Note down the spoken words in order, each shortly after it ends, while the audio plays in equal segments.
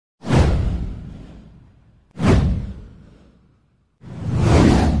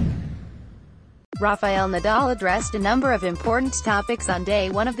Rafael Nadal addressed a number of important topics on day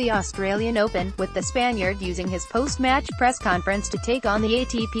one of the Australian Open, with the Spaniard using his post-match press conference to take on the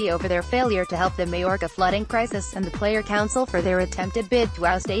ATP over their failure to help the Majorca flooding crisis, and the Player Council for their attempted bid to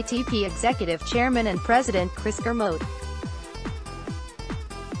oust ATP Executive Chairman and President Chris Kermode.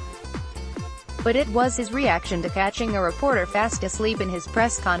 But it was his reaction to catching a reporter fast asleep in his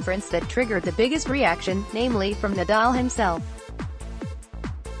press conference that triggered the biggest reaction, namely from Nadal himself.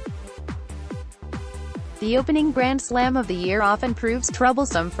 The opening Grand Slam of the year often proves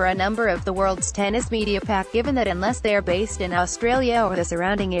troublesome for a number of the world's tennis media pack, given that unless they are based in Australia or the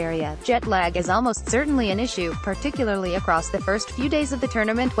surrounding area, jet lag is almost certainly an issue, particularly across the first few days of the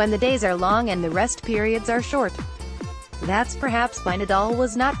tournament when the days are long and the rest periods are short. That's perhaps why Nadal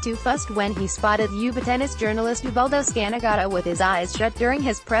was not too fussed when he spotted Yuba tennis journalist Ubaldo Scannagata with his eyes shut during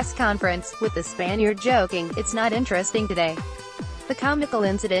his press conference, with the Spaniard joking, "It's not interesting today." The comical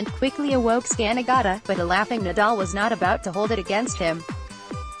incident quickly awoke Scannagata, but a laughing Nadal was not about to hold it against him.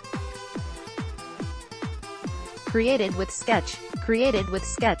 Created with sketch.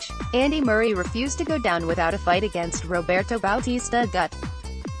 Andy Murray refused to go down without a fight against Roberto Bautista Agut.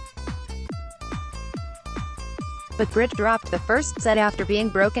 But Brit dropped the first set after being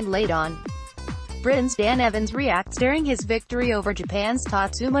broken late on. Britain's Dan Evans reacts during his victory over Japan's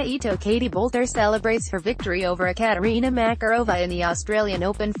Tatsuma Ito. Katie Boulter celebrates her victory over Ekaterina Makarova in the Australian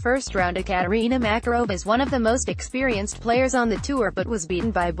Open first round. Ekaterina Makarova is one of the most experienced players on the tour but was beaten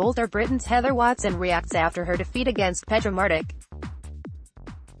by Boulter. Britain's Heather Watson reacts after her defeat against Petra Martic.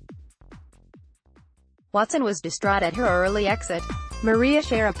 Watson was distraught at her early exit. Maria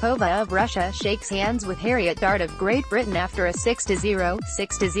Sharapova of Russia shakes hands with Harriet Dart of Great Britain after a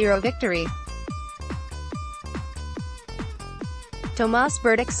 6-0 victory. Tomas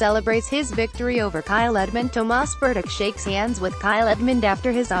Berdych celebrates his victory over Kyle Edmund. Tomas Berdych shakes hands with Kyle Edmund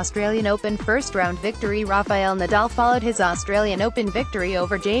after his Australian Open first-round victory. Rafael Nadal followed his Australian Open victory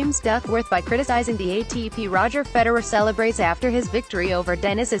over James Duckworth by criticising the ATP. Roger Federer celebrates after his victory over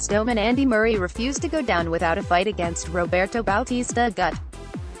Denis Istomin. Andy Murray refused to go down without a fight against Roberto Bautista Agut.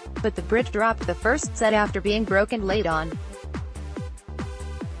 But the Brit dropped the first set after being broken late on.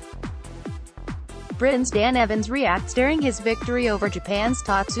 Britain's Dan Evans reacts during his victory over Japan's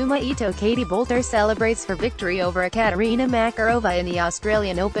Tatsuma Ito. Katie Boulter celebrates her victory over Ekaterina Makarova in the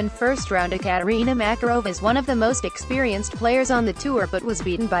Australian Open first round. Ekaterina Makarova is one of the most experienced players on the tour but was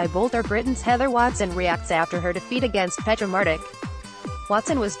beaten by Boulter. Britain's Heather Watson reacts after her defeat against Petra Martic.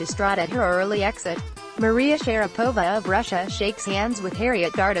 Watson was distraught at her early exit. Maria Sharapova of Russia shakes hands with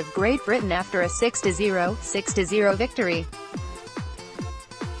Harriet Dart of Great Britain after a 6-0 victory.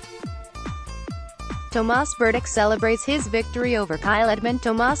 Tomas Berdych celebrates his victory over Kyle Edmund.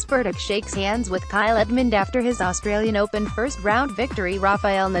 Tomas Berdych shakes hands with Kyle Edmund after his Australian Open first-round victory.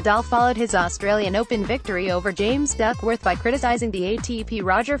 Rafael Nadal followed his Australian Open victory over James Duckworth by criticising the ATP.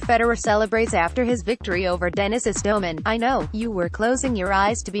 Roger Federer celebrates after his victory over Denis Istomin. "I know, you were closing your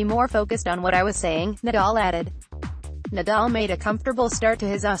eyes to be more focused on what I was saying," Nadal added. Nadal made a comfortable start to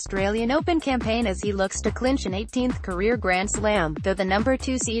his Australian Open campaign as he looks to clinch an 18th career Grand Slam, though the number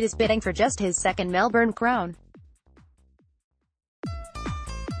 2 seed is bidding for just his second Melbourne crown.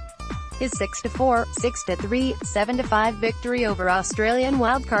 His 6-4, 6-3, 7-5 victory over Australian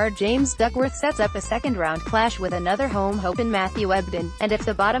wildcard James Duckworth sets up a second-round clash with another home Open Matthew Ebden, and if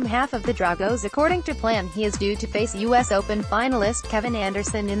the bottom half of the draw goes according to plan, he is due to face US Open finalist Kevin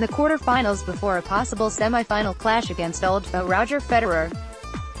Anderson in the quarter-finals before a possible semi-final clash against old foe Roger Federer.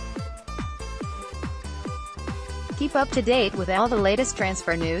 Keep up to date with all the latest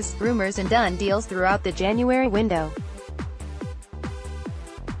transfer news, rumors and done deals throughout the January window.